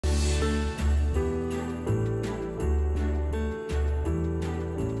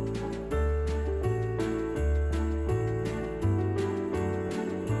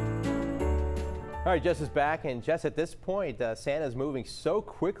All right, Jess is back, and Jess, at this point, Santa's moving so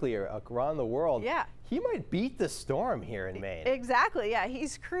quickly around the world. Yeah. He might beat the storm here in Maine. Exactly, yeah,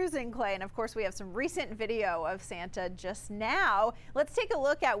 he's cruising, Clay, and of course we have some recent video of Santa just now. Let's take a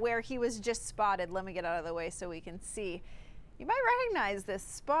look at where he was just spotted. Let me get out of the way so we can see. You might recognize this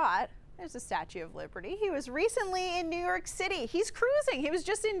spot. There's the Statue of Liberty. He was recently in New York City. He's cruising. He was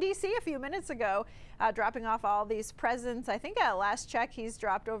just in D.C. a few minutes ago, dropping off all these presents. I think at last check, he's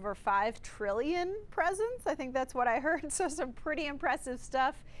dropped over 5 trillion presents. I think that's what I heard. So some pretty impressive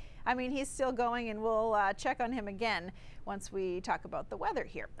stuff. I mean, he's still going, and we'll check on him again once we talk about the weather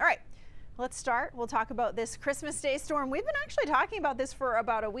here. All right. Let's start. We'll talk about this Christmas Day storm. We've been actually talking about this for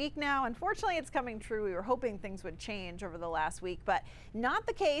about a week now. Unfortunately, it's coming true. We were hoping things would change over the last week, but not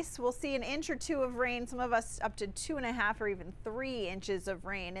the case. We'll see an inch or two of rain. Some of us up to 2.5 or even 3 inches of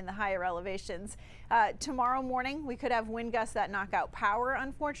rain in the higher elevations. Tomorrow morning, we could have wind gusts that knock out power,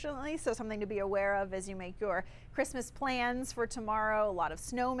 unfortunately, so something to be aware of as you make your Christmas plans for tomorrow. A lot of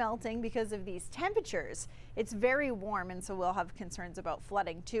snow melting because of these temperatures. It's very warm, and so we'll have concerns about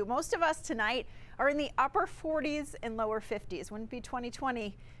flooding too. Most of us tonight are in the upper 40s and lower 50s. Wouldn't be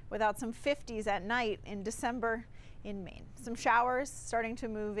 2020 without some 50s at night in December in Maine. Some showers starting to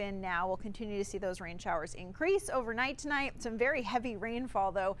move in now. We'll continue to see those rain showers increase overnight tonight. Some very heavy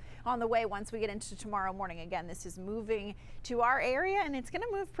rainfall though on the way once we get into tomorrow morning. Again, this is moving to our area, and it's going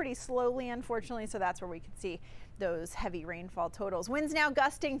to move pretty slowly, unfortunately, so that's where we can see those heavy rainfall totals. Winds now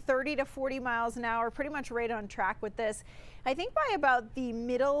gusting 30 to 40 miles an hour, pretty much right on track with this. I think by about the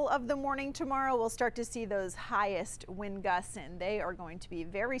middle of the morning tomorrow, we'll start to see those highest wind gusts, and they are going to be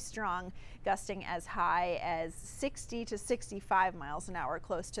very strong, gusting as high as 60 to 65 miles an hour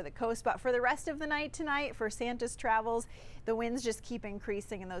close to the coast. But for the rest of the night tonight, for Santa's travels, the winds just keep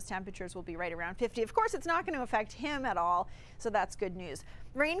increasing, and those temperatures will be right around 50. Of course, it's not going to affect him at all, so that's good news.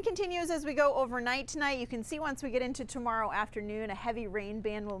 Rain continues as we go overnight tonight. You can see once we get into tomorrow afternoon, a heavy rain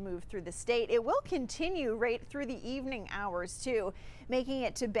band will move through the state. It will continue right through the evening hours too, making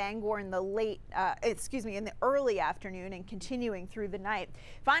it to Bangor in the in the early afternoon and continuing through the night.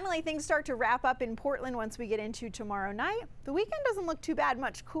 Finally, things start to wrap up in Portland once we get into tomorrow night. The weekend doesn't look too bad,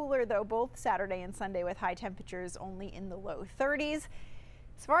 much cooler though, both Saturday and Sunday with high temperatures only in the low 30s.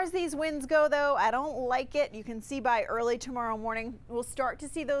 As far as these winds go though, I don't like it. You can see by early tomorrow morning, we'll start to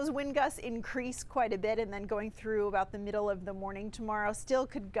see those wind gusts increase quite a bit, and then going through about the middle of the morning tomorrow, still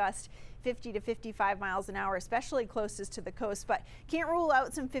could gust 50 to 55 miles an hour, especially closest to the coast, but can't rule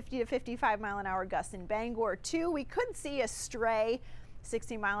out some 50 to 55 mile an hour gusts in Bangor too. We could see a stray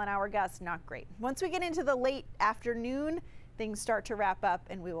 60 mile an hour gust, not great. Once we get into the late afternoon, things start to wrap up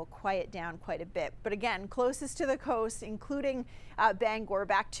and we will quiet down quite a bit. But again, closest to the coast, including Bangor,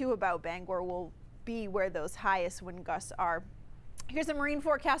 back to about Bangor, will be where those highest wind gusts are. Here's a marine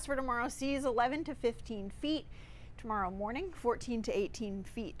forecast for tomorrow. Seas 11 to 15 feet. Tomorrow morning, 14 to 18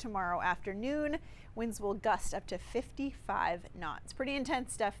 feet tomorrow afternoon. Winds will gust up to 55 knots. Pretty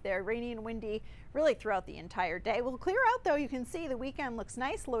intense stuff there, rainy and windy really throughout the entire day. We'll clear out though. You can see the weekend looks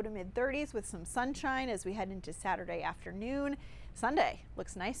nice, low to mid 30s with some sunshine as we head into Saturday afternoon. Sunday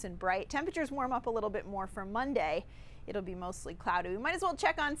looks nice and bright. Temperatures warm up a little bit more for Monday. It'll be mostly cloudy. We might as well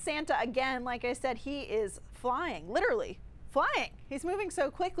check on Santa again. Like I said, he is flying, literally flying. He's moving so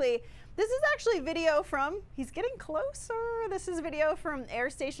quickly. This is actually video from, he's getting closer. This is video from Air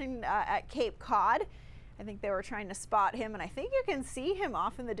Station at Cape Cod. I think they were trying to spot him, and I think you can see him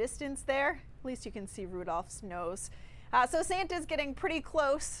off in the distance there. At least you can see Rudolph's nose. So Santa's getting pretty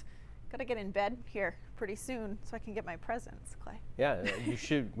close. Gotta get in bed here pretty soon so I can get my presents, Clay. Yeah, we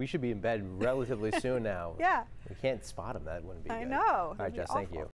should be in bed relatively soon now. Yeah. We can't spot him. That wouldn't be good. I know. All right, Jess, thank you.